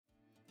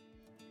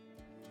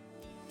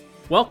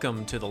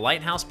Welcome to the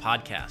Lighthouse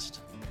Podcast,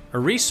 a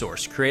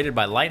resource created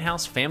by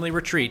Lighthouse Family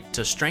Retreat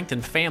to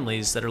strengthen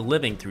families that are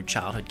living through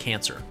childhood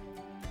cancer.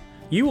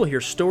 You will hear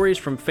stories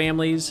from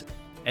families,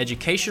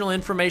 educational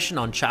information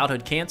on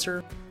childhood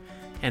cancer,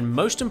 and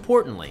most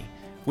importantly,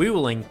 we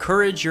will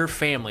encourage your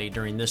family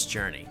during this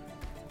journey.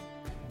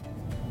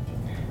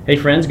 Hey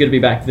friends, good to be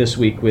back this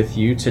week with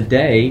you.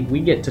 Today we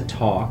get to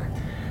talk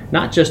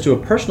not just to a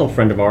personal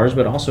friend of ours,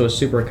 but also a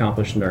super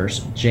accomplished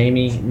nurse,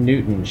 Jaime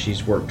Newton.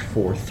 She's worked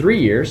for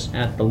 3 years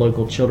at the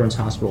local children's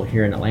hospital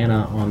here in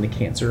Atlanta on the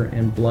cancer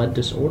and blood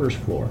disorders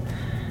floor.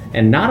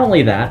 And not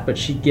only that, but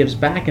she gives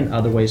back in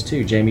other ways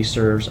too. Jaime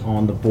serves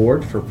on the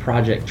board for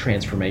Project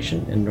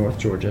Transformation in North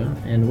Georgia,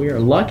 and we are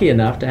lucky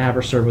enough to have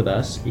her serve with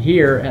us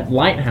here at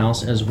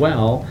Lighthouse as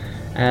well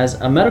as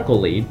a medical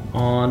lead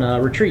on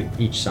a retreat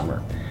each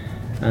summer.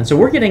 And so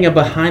we're getting a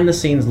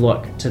behind-the-scenes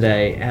look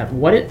today at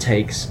what it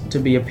takes to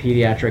be a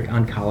pediatric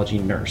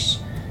oncology nurse.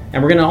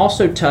 And we're going to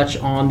also touch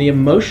on the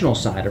emotional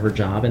side of her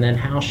job and then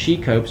how she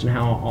copes and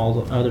how all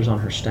the others on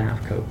her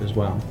staff cope as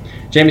well.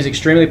 Jaime's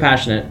extremely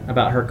passionate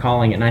about her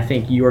calling, and I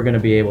think you are going to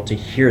be able to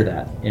hear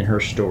that in her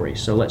story.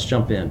 So let's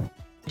jump in.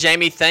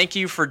 Jaime, thank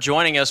you for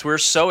joining us. We're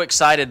so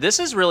excited. This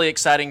is really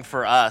exciting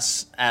for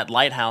us at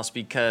Lighthouse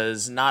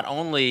because not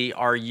only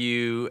are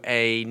you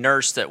a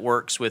nurse that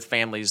works with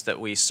families that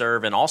we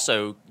serve and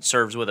also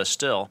serves with us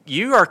still,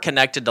 you are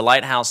connected to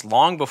Lighthouse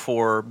long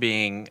before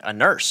being a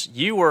nurse.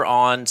 You were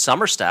on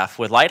summer staff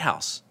with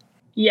Lighthouse.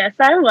 Yes,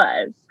 I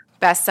was.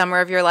 Best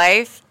summer of your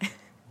life?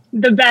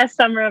 The best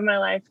summer of my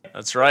life.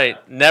 That's right.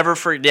 Don't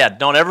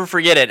ever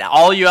forget it.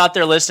 All you out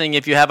there listening,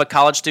 if you have a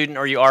college student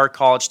or you are a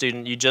college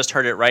student, you just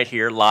heard it right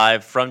here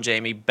live from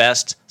Jaime,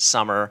 best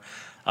summer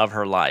of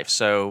her life.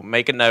 So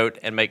make a note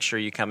and make sure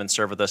you come and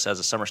serve with us as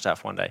a summer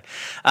staff one day.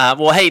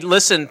 Well, hey,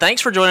 listen,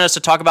 thanks for joining us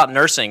to talk about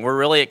nursing. We're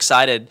really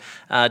excited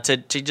to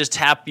just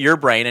tap your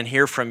brain and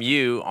hear from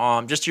you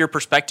on just your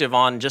perspective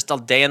on just a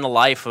day in the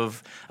life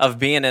of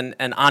being an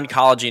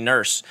oncology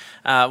nurse.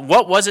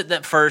 What was it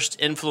that first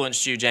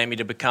influenced you, Jaime,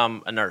 to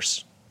become a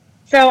nurse?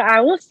 So I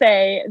will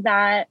say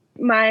that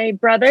my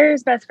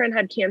brother's best friend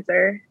had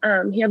cancer.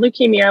 He had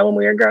leukemia when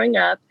we were growing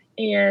up,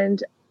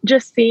 and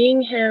just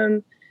seeing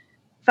him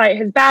fight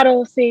his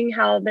battle, seeing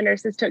how the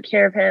nurses took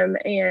care of him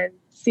and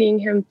seeing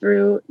him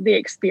through the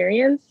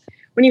experience.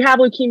 When you have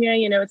leukemia,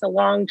 it's a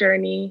long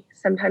journey,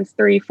 sometimes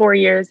 3-4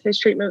 years. His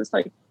treatment was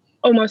like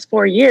almost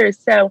 4 years.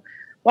 So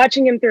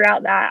watching him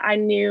throughout that, I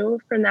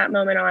knew from that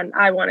moment on,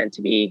 I wanted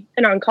to be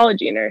an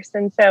oncology nurse.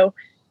 And so,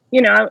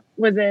 I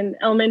was in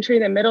elementary,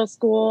 then middle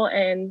school,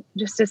 and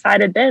just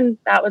decided then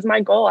that was my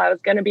goal. I was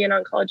going to be an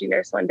oncology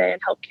nurse one day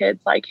and help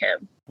kids like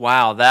him.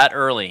 Wow, that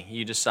early,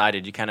 you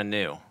decided, you kind of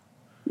knew.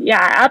 Yeah,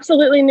 I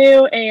absolutely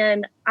knew,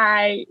 and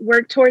I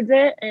worked towards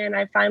it, and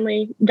I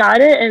finally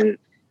got it, and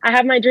I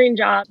have my dream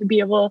job to be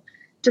able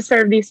to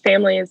serve these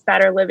families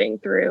that are living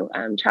through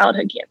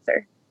childhood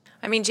cancer.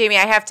 I mean, Jaime,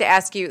 I have to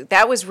ask you,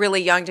 that was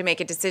really young to make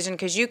a decision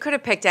because you could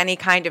have picked any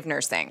kind of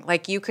nursing.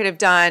 Like you could have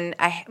done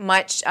a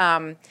much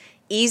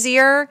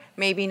easier,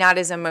 maybe not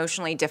as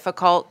emotionally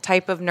difficult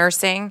type of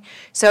nursing.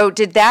 So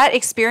did that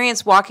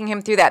experience walking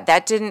him through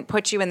that didn't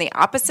put you in the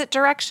opposite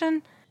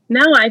direction?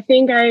 No, I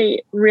think I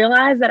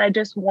realized that I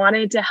just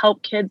wanted to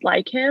help kids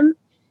like him.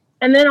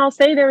 And then I'll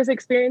say there was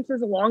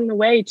experiences along the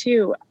way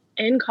too.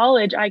 In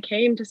college, I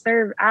came to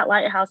serve at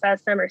Lighthouse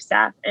as summer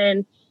staff,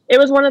 and it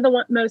was one of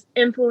the most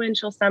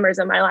influential summers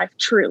of my life,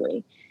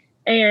 truly.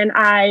 And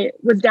I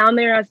was down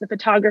there as the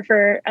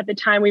photographer. At the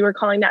time, we were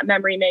calling that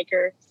memory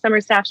maker. Summer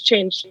staff's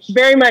changed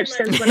very much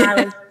since when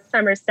I was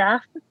summer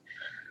staff.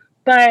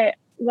 But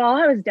while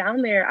I was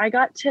down there, I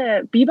got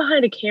to be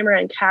behind a camera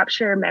and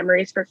capture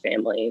memories for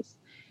families.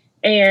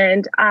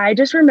 And I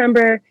just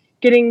remember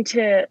getting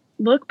to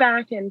look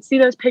back and see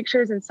those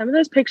pictures. And some of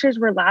those pictures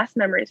were last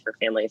memories for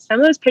families. Some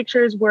of those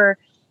pictures were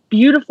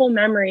beautiful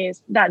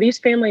memories that these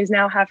families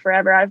now have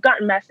forever. I've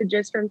gotten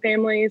messages from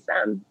families.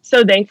 I'm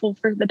so thankful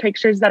for the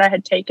pictures that I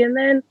had taken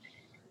then.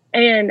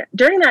 And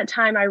during that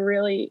time,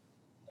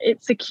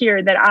 it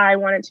secured that I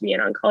wanted to be an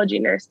oncology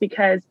nurse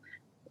because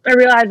I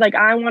realized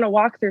I want to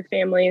walk through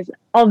families,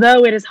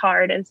 although it is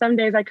hard. And some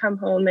days I come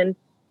home and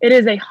it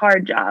is a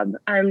hard job.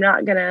 I'm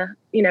not going to,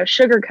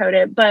 sugarcoat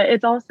it, but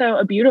it's also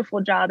a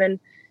beautiful job. And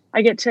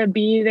I get to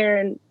be there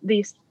in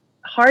these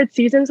hard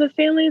seasons with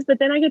families, but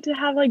then I get to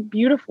have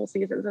beautiful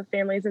seasons with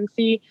families and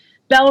see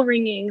bell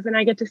ringings. And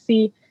I get to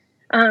see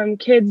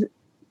kids,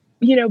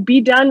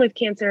 be done with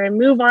cancer and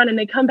move on. And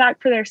they come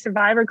back for their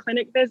survivor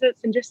clinic visits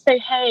and just say,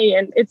 hey,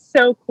 and it's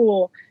so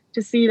cool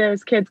to see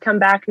those kids come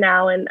back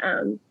now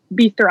and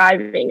be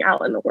thriving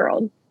out in the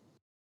world.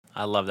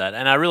 I love that.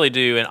 And I really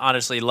do, and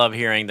honestly love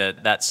hearing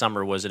that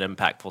summer was an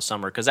impactful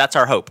summer, because that's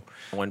our hope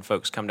when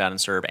folks come down and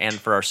serve, and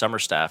for our summer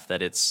staff,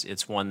 that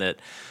it's one that,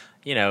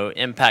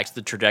 impacts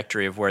the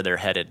trajectory of where they're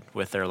headed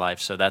with their life.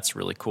 So that's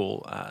really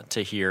cool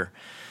to hear.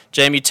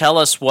 Jaime, tell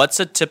us, what's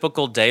a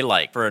typical day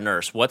like for a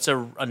nurse? What's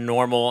a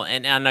normal,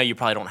 and I know you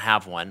probably don't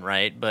have one,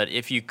 right? But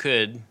if you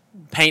could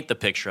paint the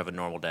picture of a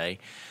normal day,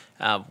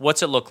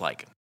 what's it look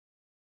like?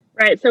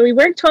 Right. So we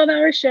work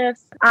 12-hour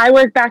shifts. I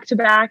work back to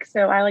back.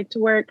 So I like to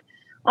work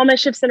all my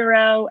shifts in a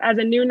row. As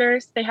a new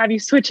nurse, they have you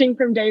switching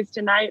from days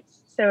to nights.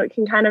 So it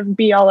can kind of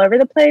be all over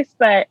the place.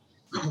 But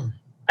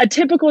a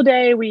typical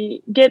day,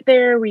 we get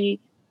there, we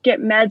get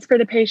meds for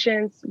the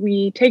patients,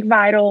 we take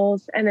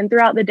vitals, and then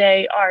throughout the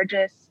day are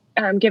just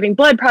giving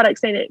blood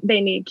products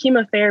they need,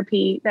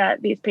 chemotherapy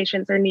that these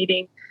patients are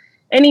needing,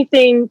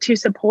 anything to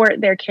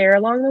support their care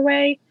along the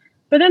way.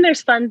 But then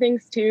there's fun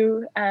things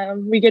too.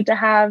 We get to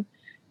have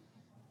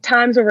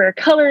times where we're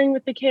coloring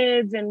with the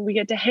kids and we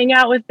get to hang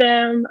out with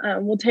them.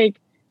 We'll take,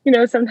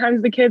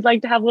 sometimes the kids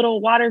like to have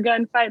little water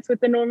gun fights with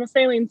the normal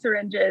saline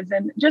syringes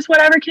and just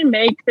whatever can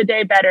make the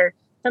day better.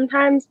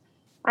 Sometimes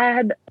I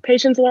had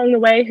patients along the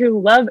way who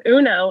love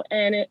Uno,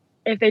 and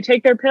if they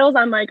take their pills,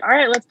 I'm like, all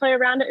right, let's play a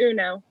round of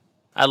Uno.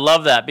 I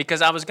love that,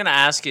 because I was going to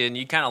ask you, and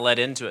you kind of led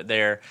into it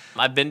there.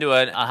 I've been to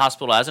a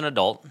hospital as an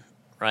adult,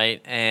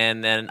 right?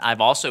 And then I've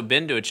also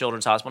been to a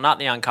children's hospital,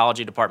 not in the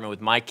oncology department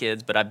with my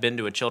kids, but I've been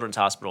to a children's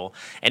hospital,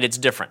 and it's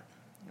different,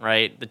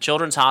 right? The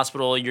children's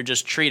hospital, you're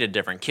just treated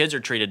different. Kids are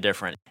treated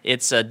different.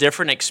 It's a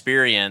different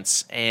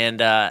experience, and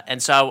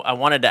so I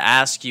wanted to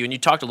ask you, and you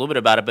talked a little bit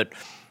about it, but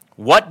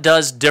what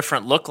does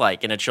different look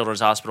like in a children's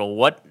hospital?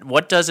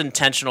 What does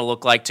intentional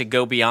look like to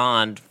go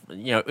beyond,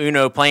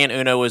 Uno, playing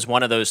Uno is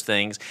one of those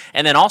things.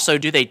 And then also,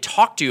 do they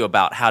talk to you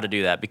about how to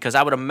do that? Because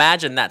I would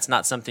imagine that's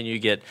not something you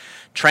get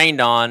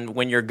trained on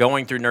when you're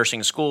going through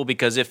nursing school,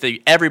 because if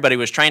everybody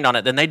was trained on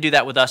it, then they do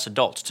that with us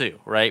adults too,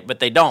 right? But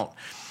they don't.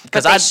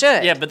 But they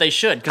should. Yeah, but they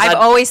should. I've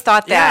always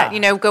thought that,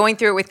 going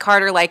through it with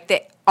Carter,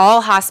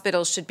 all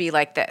hospitals should be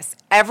like this.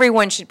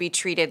 Everyone should be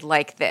treated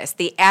like this.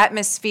 The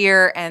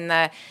atmosphere and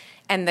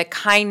the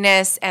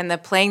kindness and the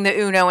playing the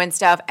Uno and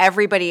stuff,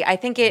 everybody, I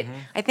think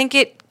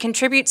it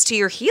contributes to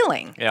your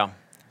healing. Yeah.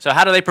 So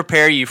how do they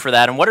prepare you for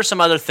that? And what are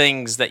some other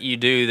things that you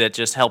do that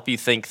just help you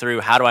think through,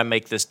 how do I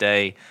make this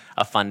day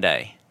a fun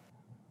day?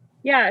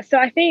 Yeah. So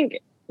I think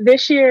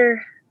this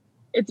year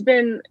it's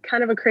been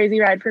kind of a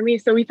crazy ride for me.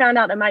 So we found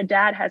out that my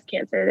dad has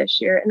cancer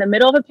this year in the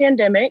middle of a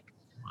pandemic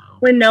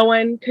when no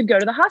one could go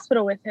to the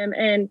hospital with him.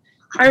 And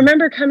I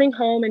remember coming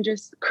home and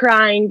just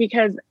crying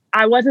because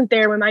I wasn't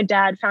there when my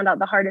dad found out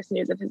the hardest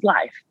news of his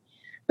life.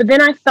 But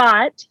then I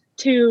thought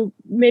to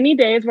many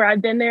days where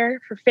I've been there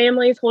for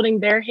families holding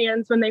their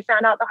hands when they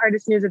found out the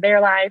hardest news of their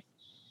life,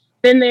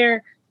 been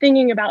there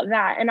thinking about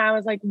that. And I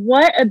was like,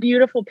 what a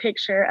beautiful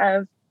picture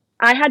of,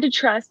 I had to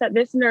trust that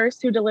this nurse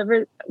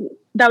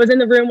that was in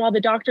the room while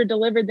the doctor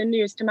delivered the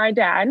news to my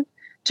dad,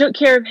 took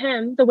care of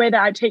him the way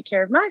that I take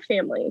care of my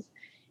families.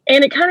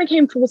 And it kind of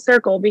came full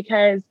circle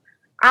because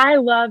I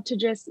love to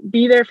just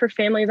be there for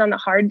families on the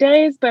hard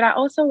days, but I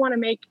also want to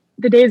make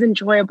the days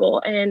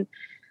enjoyable. And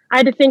I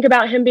had to think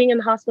about him being in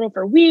the hospital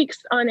for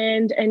weeks on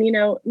end. And,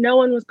 no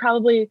one was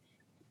probably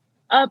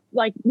up,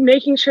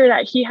 making sure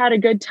that he had a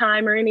good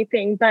time or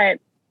anything. But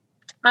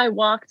I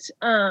walked,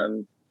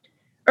 or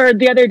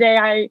the other day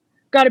I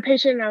got a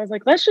patient and I was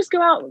like, let's just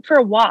go out for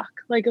a walk.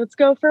 Let's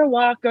go for a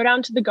walk, go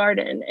down to the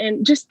garden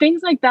and just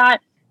things like that.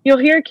 You'll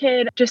hear a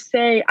kid just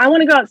say, I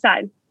want to go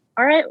outside.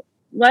 All right.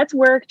 Let's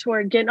work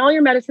toward getting all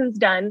your medicines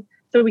done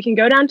so we can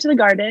go down to the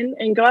garden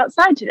and go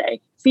outside today,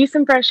 see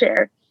some fresh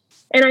air.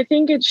 And I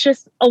think it's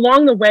just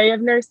along the way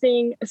of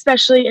nursing,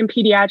 especially in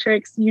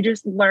pediatrics, you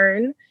just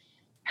learn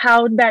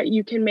how that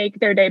you can make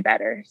their day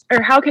better.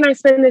 Or how can I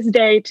spend this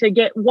day to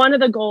get one of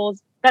the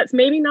goals that's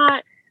maybe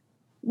not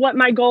what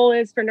my goal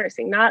is for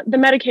nursing, not the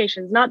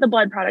medications, not the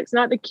blood products,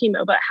 not the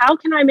chemo, but how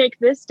can I make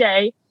this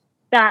day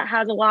that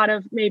has a lot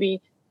of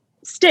maybe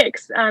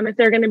sticks, if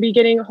they're going to be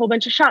getting a whole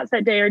bunch of shots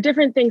that day or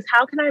different things,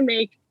 how can I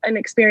make an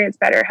experience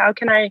better? How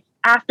can I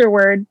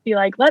afterward be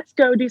like, let's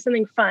go do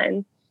something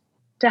fun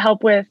to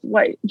help with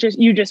what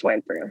you just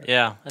went through?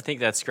 Yeah, I think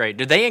that's great.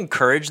 Do they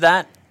encourage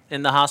that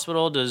in the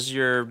hospital? Does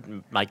your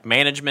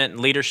management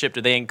and leadership,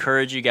 do they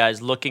encourage you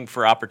guys looking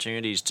for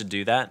opportunities to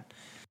do that?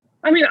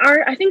 I mean,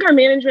 I think our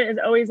management is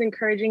always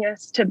encouraging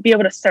us to be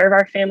able to serve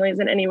our families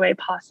in any way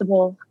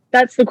possible.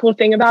 That's the cool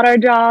thing about our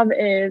job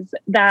is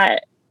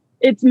that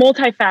it's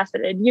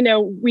multifaceted.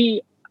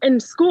 We in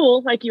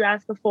school, like you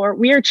asked before,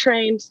 we are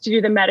trained to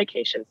do the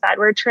medication side.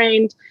 We're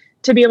trained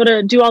to be able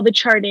to do all the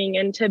charting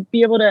and to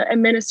be able to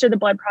administer the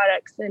blood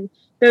products and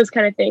those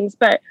kind of things.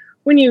 But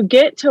when you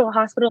get to a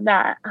hospital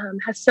that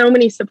has so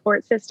many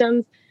support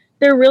systems,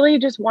 they're really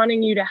just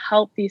wanting you to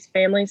help these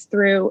families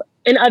through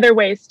in other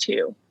ways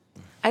too.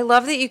 I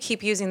love that you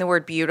keep using the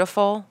word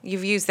beautiful.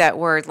 You've used that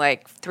word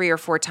 3 or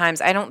 4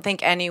 times. I don't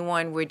think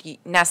anyone would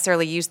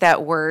necessarily use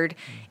that word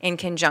in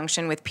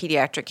conjunction with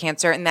pediatric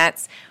cancer. And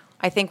that's,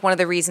 I think, one of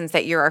the reasons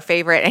that you're our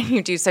favorite and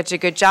you do such a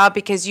good job,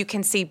 because you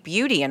can see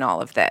beauty in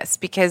all of this.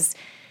 Because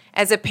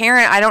as a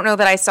parent, I don't know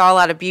that I saw a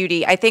lot of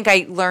beauty. I think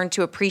I learned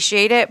to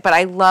appreciate it, but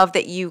I love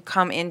that you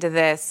come into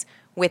this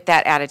with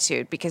that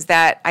attitude, because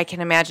that, I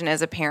can imagine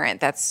as a parent,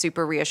 that's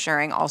super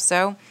reassuring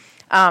also.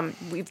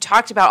 We've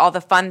talked about all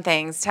the fun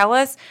things. Tell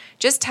us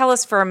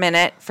for a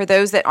minute, for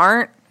those that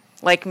aren't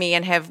like me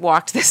and have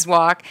walked this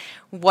walk,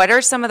 what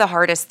are some of the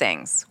hardest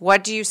things?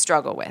 What do you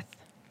struggle with?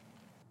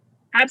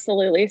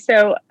 Absolutely.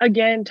 So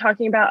again,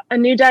 talking about a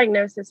new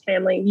diagnosis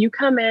family, you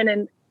come in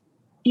and,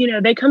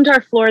 they come to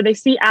our floor, they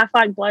see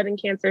Aflac Blood and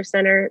Cancer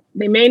Center.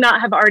 They may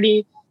not have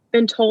already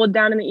been told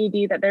down in the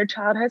ED that their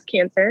child has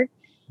cancer.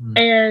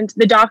 And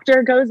the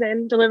doctor goes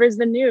in, delivers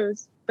the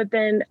news. But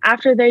then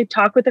after they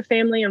talk with the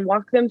family and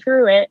walk them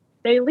through it,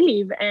 they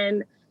leave.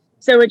 And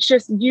so it's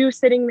just you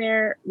sitting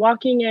there,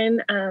 walking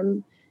in,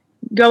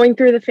 going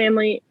through the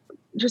family,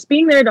 just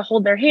being there to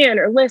hold their hand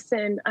or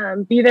listen,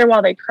 be there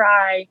while they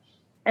cry.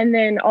 And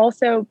then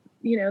also,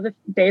 the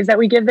days that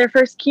we give their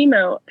first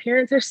chemo,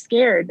 parents are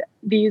scared.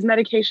 These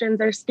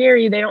medications are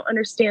scary. They don't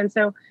understand.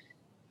 So,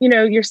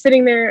 you're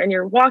sitting there and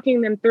you're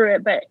walking them through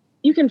it, but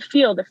you can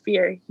feel the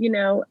fear,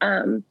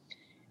 and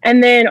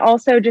then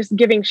also just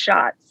giving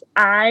shots.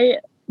 I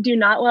do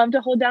not love to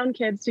hold down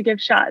kids to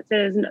give shots.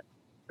 It is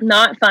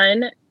not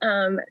fun.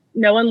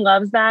 No one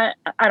loves that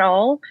at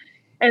all.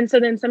 And so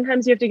then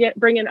sometimes you have to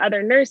bring in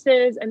other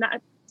nurses, and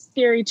that's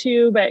scary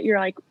too, but you're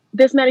like,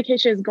 this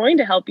medication is going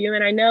to help you.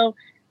 And I know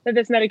that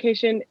this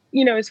medication,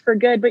 is for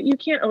good, but you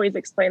can't always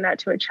explain that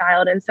to a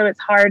child. And so it's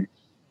hard.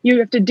 You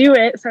have to do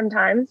it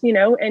sometimes, and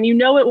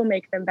it will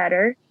make them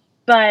better,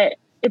 but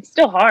it's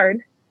still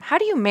hard. How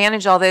do you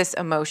manage all this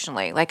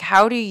emotionally? Like,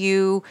 how do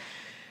you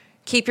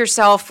keep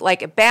yourself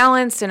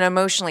balanced and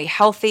emotionally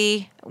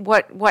healthy?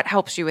 What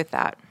helps you with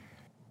that?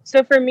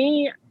 So for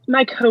me,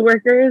 my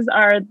coworkers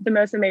are the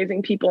most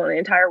amazing people in the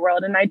entire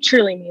world. And I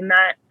truly mean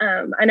that.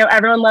 I know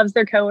everyone loves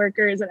their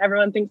coworkers and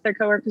everyone thinks their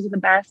coworkers are the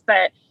best,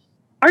 but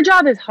our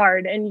job is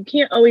hard and you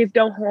can't always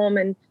go home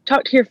and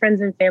talk to your friends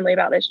and family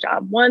about this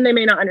job. One, they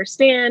may not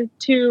understand.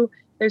 Two,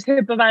 there's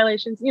HIPAA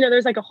violations.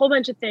 There's a whole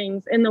bunch of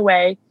things in the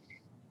way.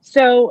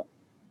 So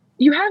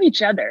you have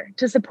each other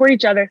to support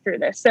each other through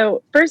this.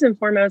 So first and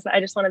foremost, I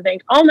just want to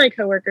thank all my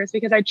coworkers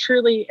because I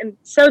truly am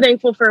so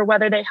thankful for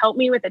whether they help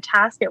me with a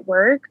task at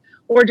work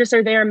or just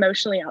are there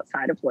emotionally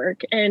outside of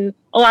work. And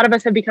a lot of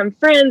us have become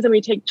friends and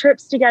we take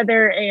trips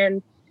together,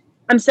 and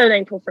I'm so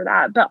thankful for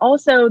that. But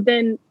also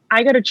then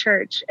I go to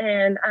church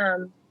and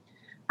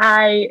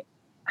I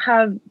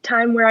have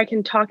time where I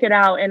can talk it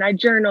out and I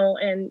journal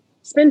and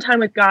spend time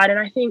with God. And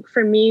I think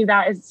for me,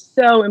 that is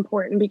so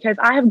important because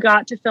I have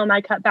got to fill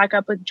my cup back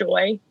up with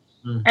joy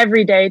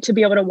every day to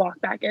be able to walk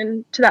back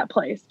into that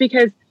place.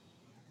 Because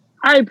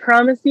I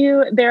promise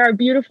you, there are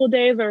beautiful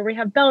days where we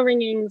have bell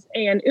ringings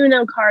and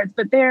Uno cards,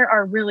 but there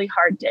are really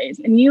hard days.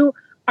 And you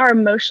are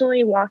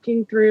emotionally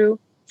walking through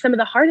some of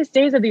the hardest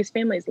days of these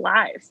families'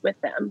 lives with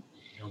them.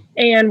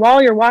 And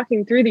while you're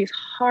walking through these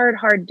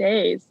hard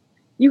days,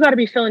 you got to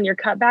be filling your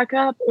cup back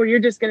up or you're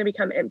just going to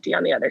become empty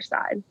on the other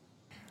side.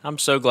 I'm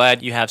so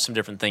glad you have some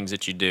different things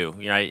that you do.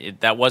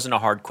 That wasn't a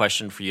hard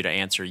question for you to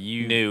answer.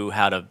 You knew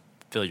how to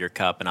fill your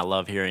cup, and I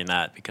love hearing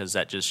that because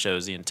that just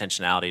shows the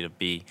intentionality to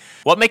be.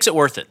 What makes it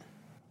worth it?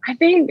 I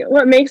think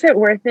what makes it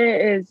worth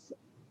it is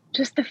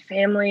just the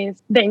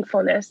family's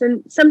thankfulness.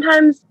 And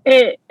sometimes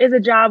it is a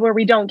job where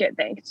we don't get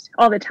thanked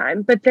all the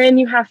time. But then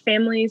you have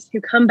families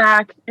who come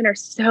back and are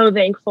so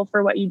thankful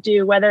for what you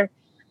do, whether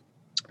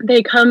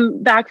they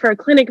come back for a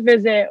clinic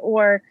visit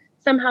or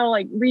somehow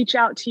reach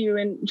out to you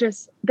and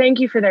just thank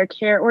you for their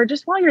care. Or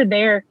just while you're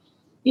there,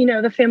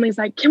 the family's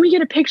like, can we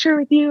get a picture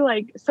with you?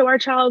 So our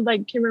child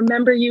can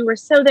remember you. We're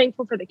so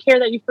thankful for the care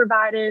that you've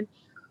provided.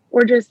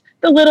 Or just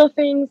the little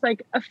things,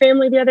 a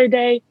family the other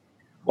day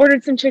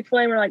ordered some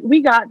Chick-fil-A and we're like, we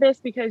got this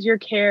because your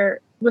care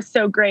was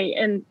so great.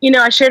 And,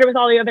 I shared it with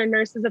all the other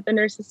nurses at the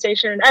nurses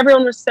station and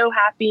everyone was so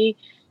happy.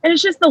 And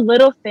it's just the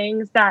little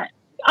things that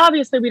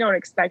obviously we don't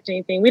expect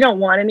anything. We don't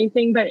want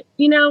anything, but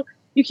you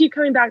keep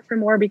coming back for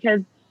more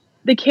because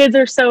the kids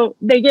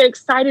they get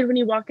excited when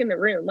you walk in the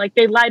room.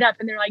 They light up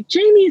and they're like,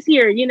 Jamie's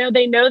here.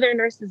 They know their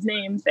nurses'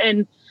 names.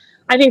 And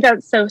I think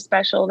that's so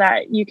special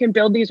that you can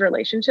build these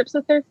relationships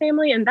with their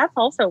family. And that's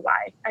also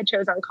why I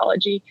chose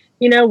oncology.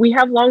 We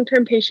have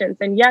long-term patients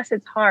and yes,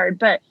 it's hard,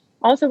 but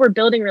also we're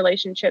building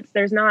relationships.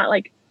 There's not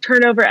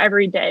turnover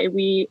every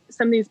day.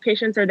 Some of these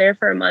patients are there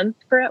for a month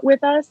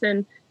with us.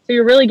 And so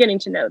you're really getting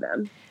to know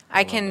them.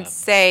 I can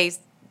say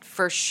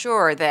for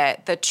sure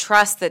that the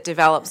trust that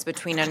develops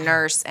between a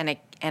nurse and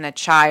a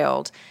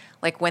child,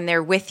 when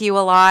they're with you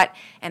a lot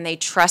and they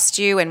trust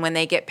you, and when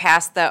they get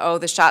past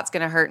the shot's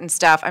going to hurt and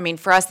stuff. I mean,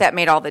 for us, that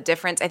made all the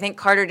difference. I think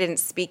Carter didn't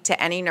speak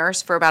to any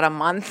nurse for about a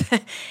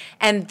month.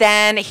 And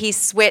then he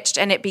switched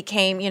and it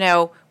became,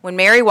 when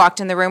Mary walked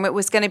in the room, it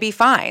was going to be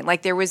fine.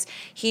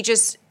 He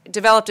just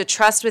developed a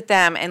trust with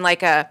them and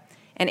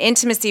an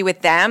intimacy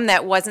with them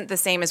that wasn't the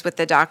same as with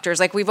the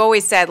doctors. We've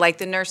always said,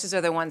 the nurses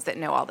are the ones that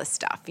know all this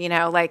stuff,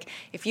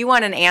 if you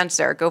want an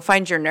answer, go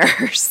find your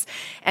nurse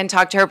and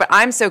talk to her. But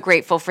I'm so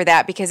grateful for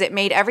that because it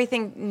made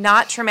everything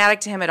not traumatic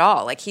to him at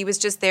all. He was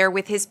just there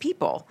with his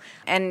people.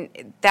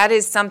 And that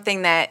is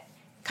something that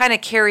kind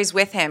of carries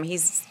with him.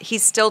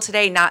 He's still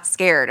today not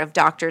scared of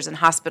doctors and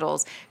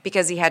hospitals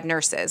because he had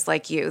nurses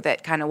like you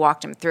that kind of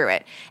walked him through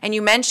it. And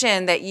you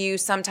mentioned that you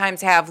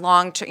sometimes have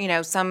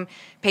some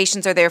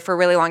patients are there for a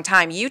really long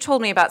time. You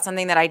told me about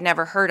something that I'd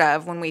never heard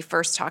of when we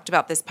first talked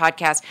about this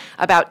podcast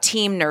about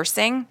team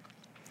nursing.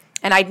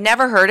 And I'd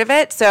never heard of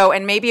it. So,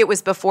 and maybe it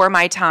was before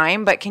my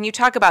time, but can you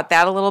talk about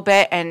that a little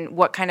bit and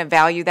what kind of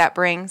value that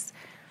brings?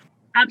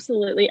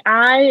 Absolutely.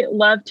 I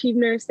love team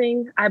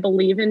nursing. I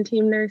believe in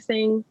team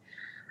nursing.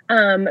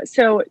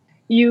 So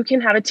you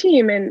can have a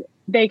team and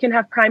they can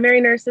have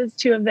primary nurses,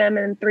 2 of them,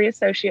 and 3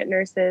 associate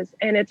nurses.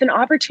 And it's an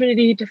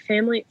opportunity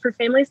for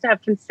families to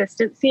have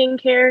consistency in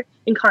care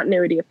and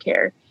continuity of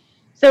care.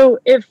 So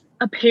if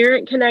a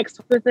parent connects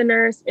with a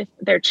nurse, if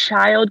their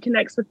child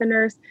connects with the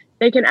nurse,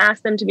 they can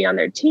ask them to be on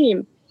their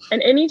team.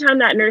 And anytime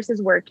that nurse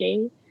is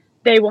working,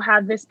 they will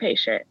have this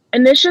patient.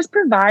 And this just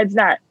provides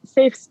that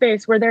safe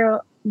space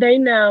where they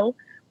know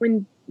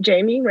when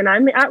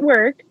I'm at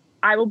work,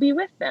 I will be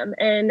with them.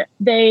 And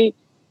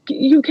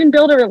you can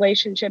build a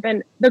relationship.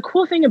 And the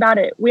cool thing about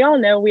it, we all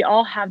know we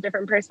all have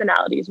different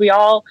personalities. We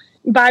all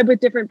vibe with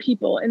different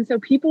people. And so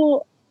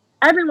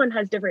everyone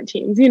has different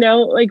teams,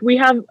 like we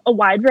have a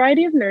wide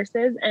variety of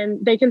nurses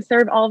and they can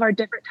serve all of our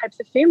different types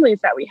of families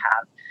that we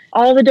have.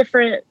 All the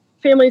different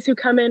families who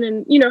come in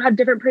and, have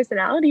different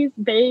personalities,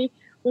 they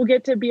will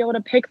get to be able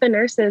to pick the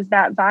nurses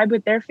that vibe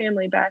with their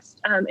family best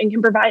and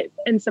can provide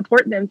and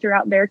support them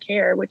throughout their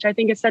care, which I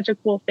think is such a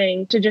cool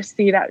thing to just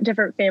see that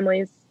different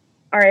families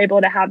are able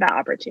to have that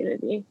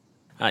opportunity.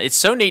 It's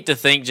so neat to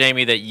think,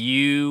 Jaime, that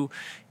you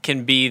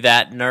can be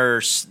that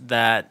nurse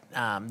that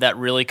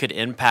really could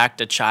impact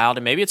a child.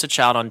 And maybe it's a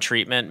child on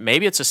treatment.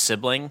 Maybe it's a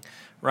sibling,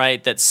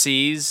 right, that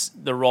sees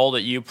the role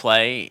that you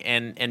play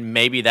and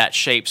maybe that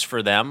shapes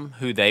for them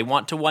who they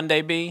want to one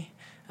day be.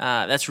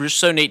 That's just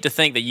so neat to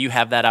think that you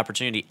have that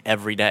opportunity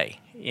every day,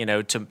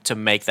 to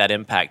make that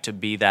impact, to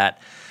be that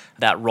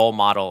role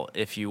model,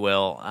 if you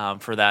will,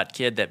 for that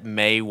kid that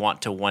may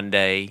want to one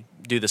day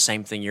do the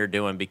same thing you're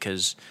doing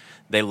because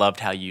they loved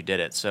how you did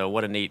it. So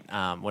what a neat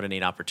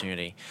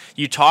opportunity.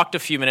 You talked a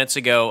few minutes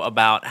ago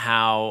about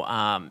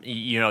how,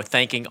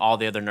 thanking all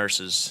the other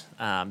nurses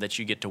that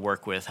you get to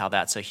work with, how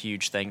that's a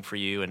huge thing for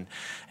you and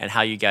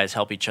how you guys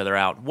help each other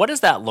out. What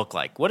does that look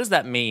like? What does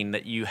that mean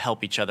that you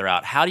help each other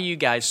out? How do you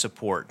guys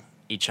support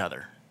each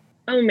other?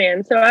 Oh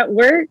man. So at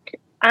work,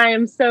 I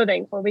am so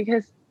thankful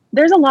because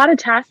there's a lot of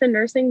tasks in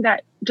nursing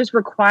that just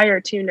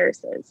require 2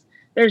 nurses.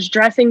 There's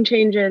dressing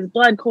changes,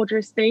 blood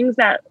cultures, things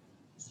that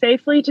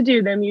safely to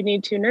do them, you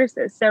need 2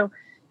 nurses. So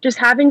just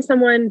having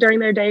someone during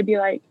their day be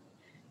like,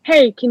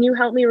 hey, can you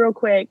help me real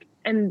quick?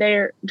 And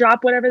they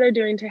drop whatever they're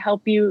doing to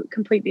help you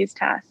complete these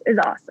tasks is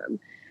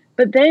awesome.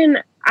 But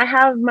then I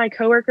have my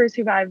coworkers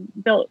who I've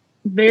built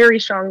very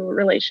strong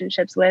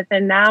relationships with.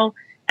 And now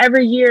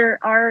every year,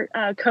 our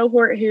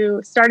cohort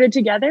who started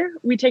together,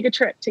 we take a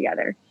trip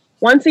together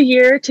once a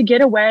year to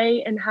get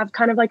away and have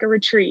kind of like a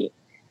retreat.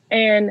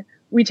 And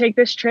we take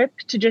this trip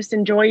to just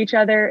enjoy each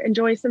other,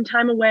 enjoy some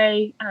time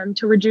away,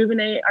 to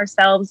rejuvenate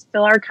ourselves,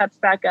 fill our cups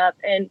back up.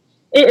 And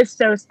it is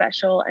so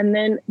special. And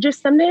then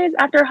just some days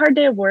after a hard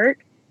day of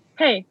work,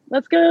 hey,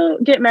 let's go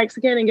get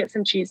Mexican and get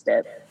some cheese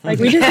dip. Like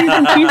we just need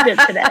some cheese dip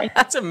today.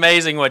 It's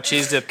amazing what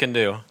cheese dip can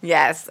do.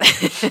 Yes.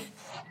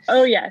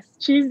 Oh, yes.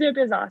 Cheese dip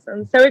is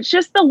awesome. So it's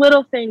just the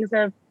little things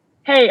of,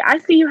 hey, I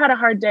see you had a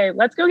hard day.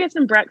 Let's go get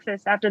some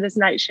breakfast after this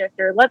night shift,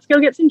 or let's go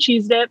get some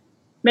cheese dip,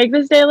 make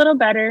this day a little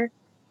better.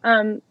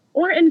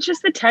 Or in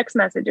just the text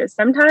messages.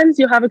 Sometimes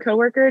you'll have a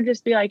coworker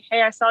just be like,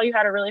 hey, I saw you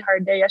had a really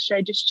hard day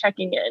yesterday, just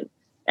checking in.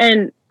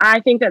 And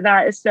I think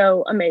that is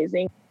so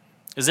amazing.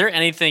 Is there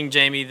anything,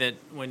 Jaime, that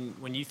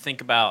when you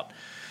think about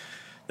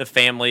the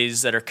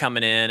families that are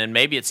coming in, and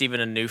maybe it's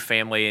even a new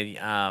family,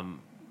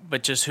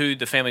 but just who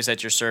the families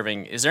that you're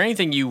serving, is there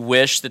anything you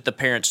wish that the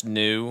parents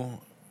knew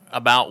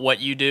about what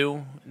you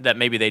do that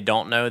maybe they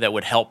don't know that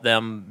would help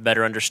them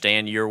better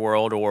understand your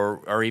world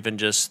or even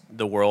just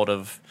the world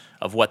of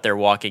what they're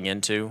walking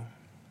into?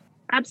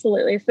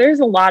 Absolutely. So there's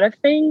a lot of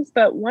things,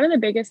 but one of the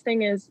biggest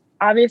thing is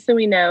obviously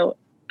we know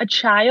a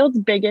child's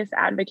biggest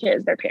advocate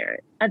is their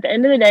parent. At the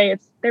end of the day,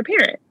 it's their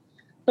parent,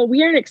 but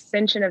we are an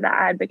extension of that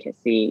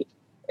advocacy.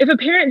 If a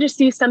parent just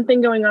sees something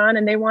going on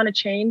and they want to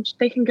change,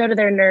 they can go to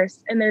their nurse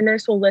and their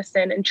nurse will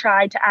listen and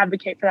try to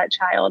advocate for that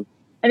child.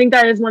 I think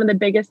that is one of the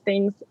biggest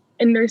things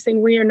in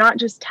nursing. We are not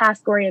just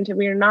task oriented.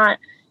 We are not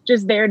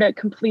just there to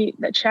complete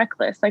the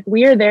checklist. Like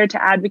we are there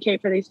to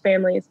advocate for these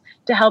families,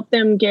 to help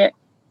them get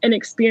an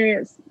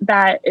experience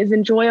that is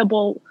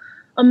enjoyable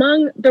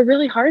among the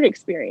really hard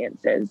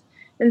experiences.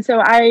 And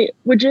so I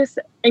would just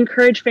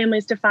encourage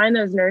families to find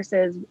those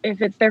nurses,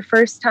 if it's their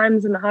first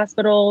times in the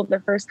hospital,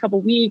 their first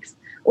couple weeks,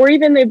 or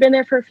even they've been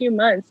there for a few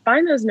months.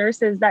 Find those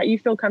nurses that you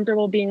feel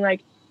comfortable being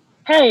like,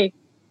 hey,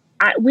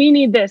 we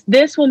need this.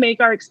 This will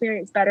make our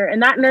experience better.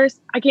 And that nurse,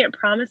 I can't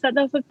promise that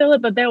they'll fulfill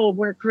it, but they will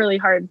work really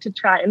hard to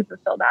try and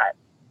fulfill that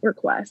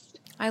request.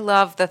 I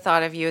love the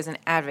thought of you as an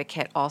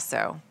advocate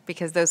also,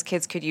 because those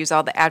kids could use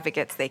all the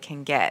advocates they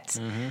can get.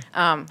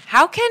 Mm-hmm.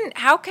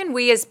 How can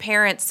we as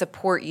parents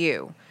support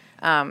you?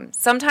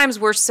 Sometimes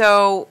we're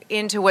so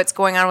into what's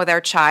going on with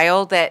our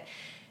child that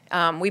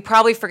we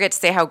probably forget to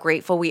say how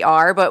grateful we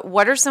are, but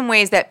what are some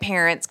ways that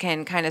parents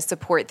can kind of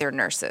support their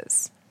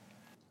nurses?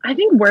 I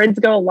think words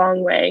go a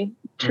long way.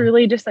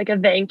 Truly, just like a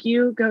thank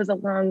you goes a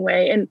long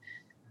way. And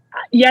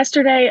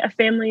yesterday, a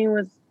family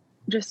was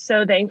just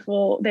so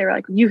thankful. They were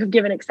like, you have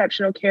given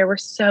exceptional care. We're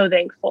so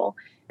thankful.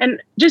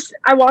 And just,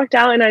 I walked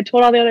out and I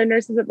told all the other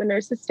nurses at the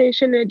nurses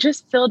station, and it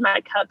just filled my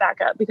cup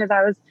back up, because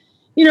I was,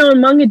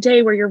 among a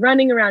day where you're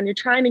running around, you're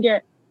trying to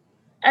get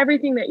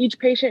everything that each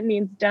patient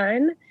needs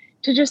done,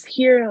 to just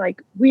hear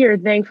like, we are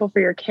thankful for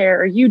your care,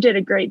 or you did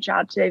a great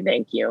job today.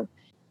 Thank you.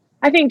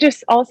 I think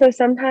just also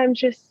sometimes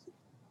just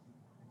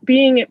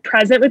being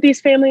present with these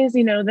families,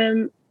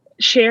 them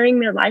sharing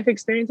their life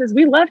experiences.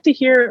 We love to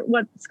hear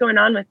what's going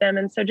on with them.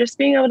 And so just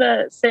being able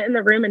to sit in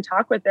the room and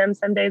talk with them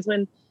some days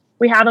when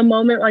we have a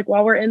moment, like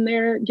while we're in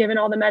there given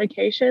all the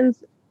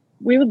medications,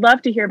 we would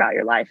love to hear about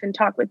your life and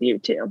talk with you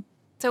too.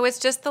 So it's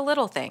just the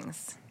little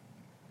things.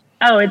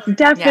 Oh, it's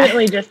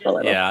definitely just the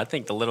little. Yeah, I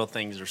think the little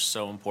things are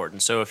so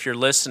important. So if you're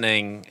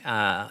listening,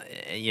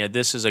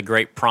 this is a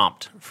great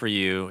prompt for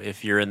you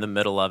if you're in the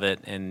middle of it,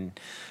 and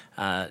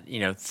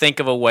think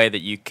of a way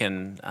that you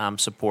can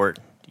support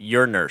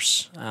your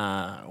nurse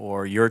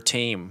or your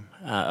team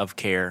of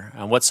care.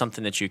 What's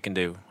something that you can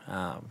do?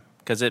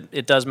 Because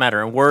it does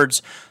matter, and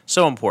words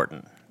so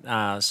important.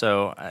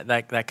 So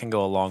that can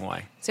go a long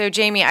way. So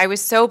Jaime, I was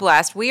so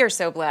blessed. We are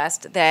so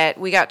blessed that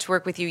we got to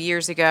work with you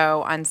years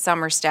ago on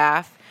summer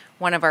staff,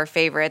 one of our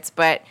favorites.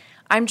 But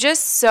I'm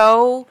just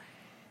so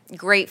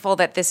grateful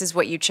that this is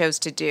what you chose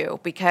to do,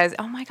 because,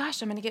 oh my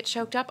gosh, I'm going to get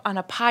choked up on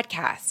a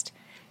podcast.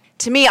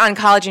 To me,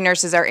 oncology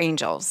nurses are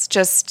angels.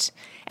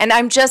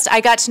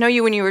 I got to know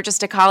you when you were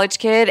just a college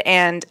kid,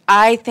 and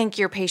I think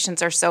your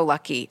patients are so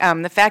lucky.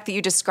 The fact that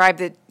you described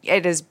that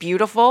it is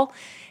beautiful,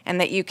 and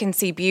that you can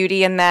see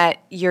beauty, and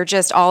that you're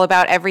just all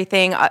about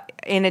everything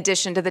in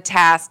addition to the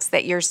tasks,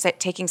 that you're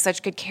taking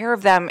such good care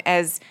of them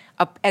as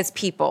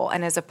people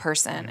and as a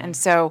person. And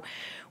so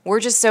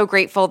we're just so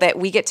grateful that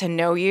we get to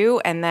know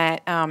you, and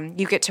that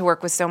you get to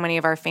work with so many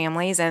of our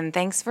families. And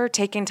thanks for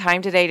taking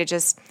time today to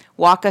just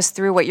walk us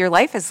through what your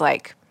life is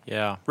like.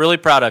 Yeah, really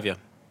proud of you.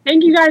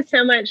 Thank you guys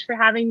so much for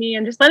having me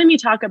and just letting me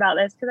talk about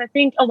this, because I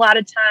think a lot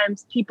of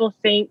times people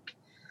think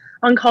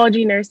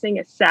oncology nursing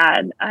is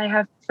sad. I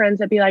have friends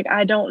that be like,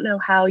 I don't know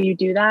how you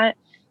do that.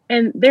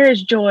 And there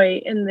is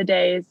joy in the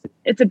days.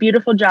 It's a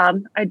beautiful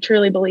job. I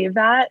truly believe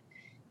that.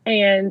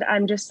 And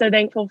I'm just so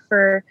thankful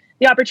for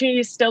the opportunity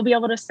to still be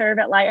able to serve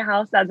at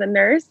Lighthouse as a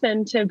nurse,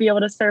 and to be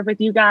able to serve with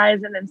you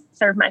guys, and then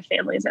serve my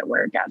families at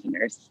work as a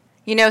nurse.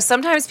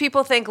 Sometimes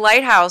people think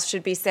Lighthouse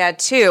should be sad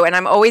too. And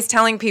I'm always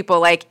telling people,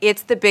 like,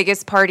 it's the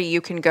biggest party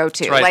you can go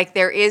to. Right. Like,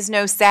 there is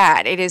no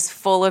sad. It is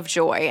full of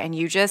joy. And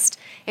you just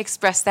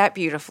express that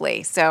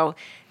beautifully. So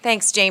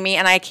thanks, Jaime.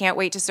 And I can't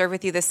wait to serve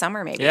with you this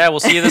summer, maybe. Yeah, we'll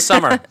see you this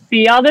summer.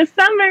 See y'all this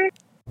summer.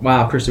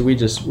 Wow, Christy,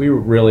 we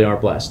really are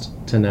blessed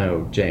to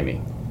know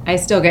Jaime. I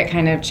still get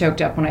kind of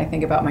choked up when I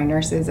think about my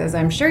nurses, as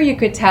I'm sure you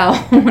could tell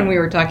when we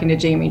were talking to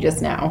Jaime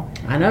just now.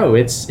 I know.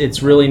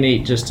 It's really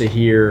neat just to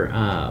hear,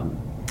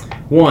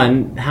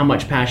 one, how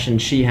much passion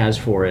she has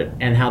for it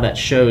and how that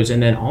shows,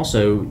 and then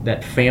also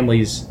that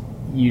families,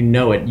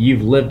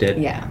 you've lived it,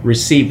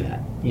 receive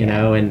that, you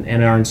know,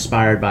 and are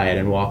inspired by it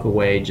and walk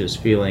away just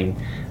feeling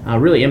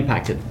really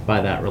impacted by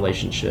that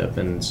relationship.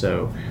 And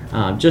so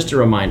just a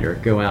reminder,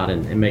 go out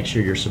and make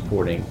sure you're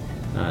supporting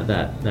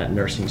that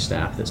nursing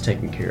staff that's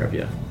taking care of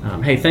you.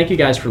 Hey, thank you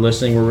guys for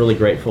listening. We're really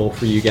grateful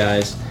for you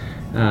guys.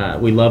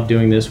 We love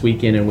doing this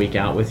week in and week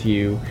out with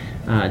you.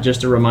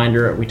 Just a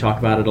reminder, we talk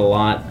about it a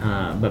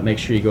lot, but make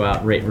sure you go out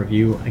and rate and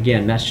review.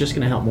 Again, that's just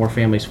going to help more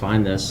families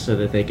find this, so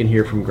that they can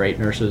hear from great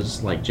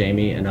nurses like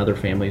Jaime and other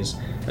families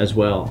as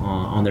well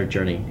on their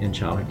journey in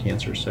childhood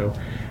cancer. So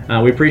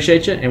we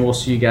appreciate you, and we'll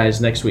see you guys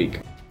next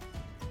week.